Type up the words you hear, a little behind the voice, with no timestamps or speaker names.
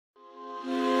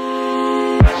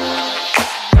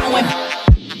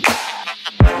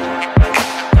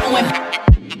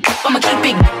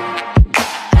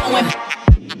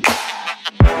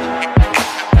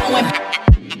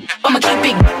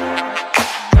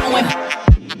going,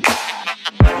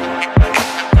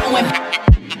 going.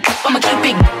 I'ma keep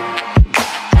it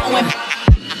going,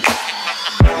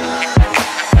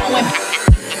 going.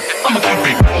 I'ma keep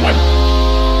it going,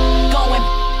 going,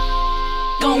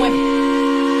 going,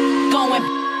 going,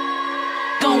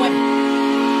 going,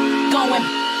 going,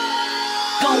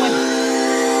 going,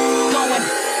 going.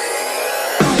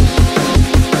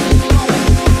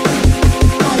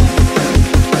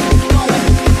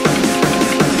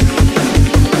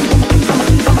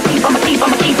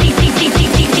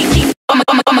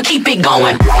 I'ma keep it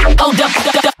going. Hold up,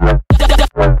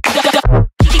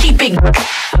 keep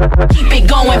it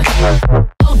going.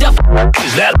 Hold up,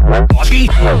 Is that Oski?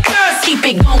 yes, keep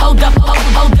it going. Hold up,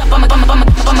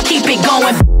 I'ma keep it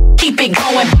going. Keep it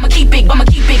going. I'ma keep it going.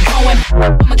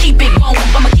 I'ma keep it going.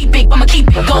 I'ma keep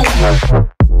it going.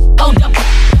 Hold up,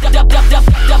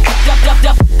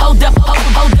 hold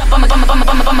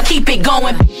up, I'ma keep it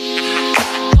going.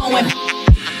 Going.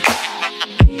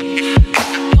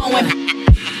 Going.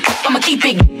 I'ma keep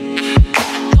it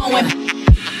going.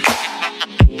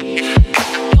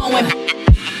 Going.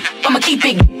 I'ma keep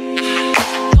it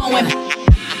going.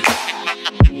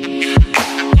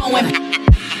 Going.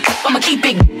 I'ma keep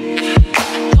it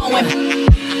going.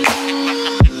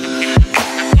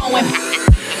 Going.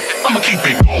 I'ma keep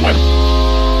it going.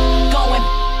 Going.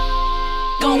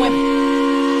 Going.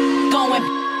 Going.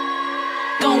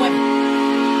 Going.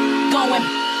 Going.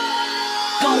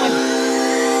 Going.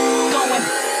 Going.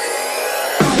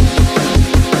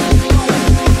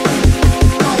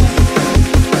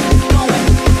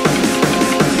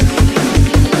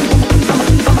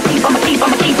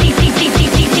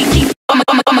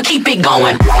 I'ma keep it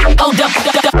going. Hold up,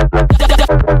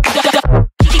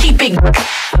 keep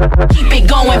it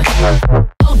going.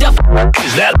 Hold up,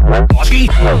 Is that Oski?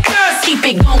 yes, keep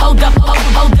it going. Hold up,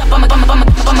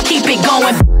 I'ma keep it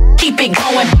going. Keep it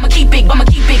going. I'ma keep it going.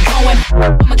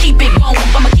 I'ma keep it going.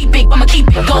 I'ma keep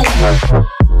it going.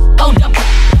 Hold up,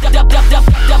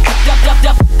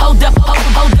 hold up,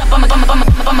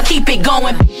 I'ma keep it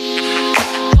going.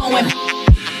 Going.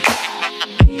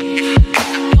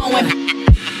 Going.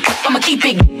 I'ma keep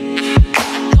it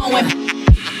going.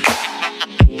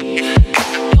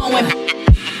 Going.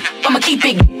 I'ma keep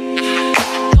it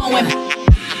going.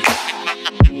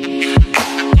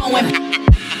 Going.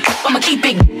 I'ma keep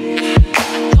it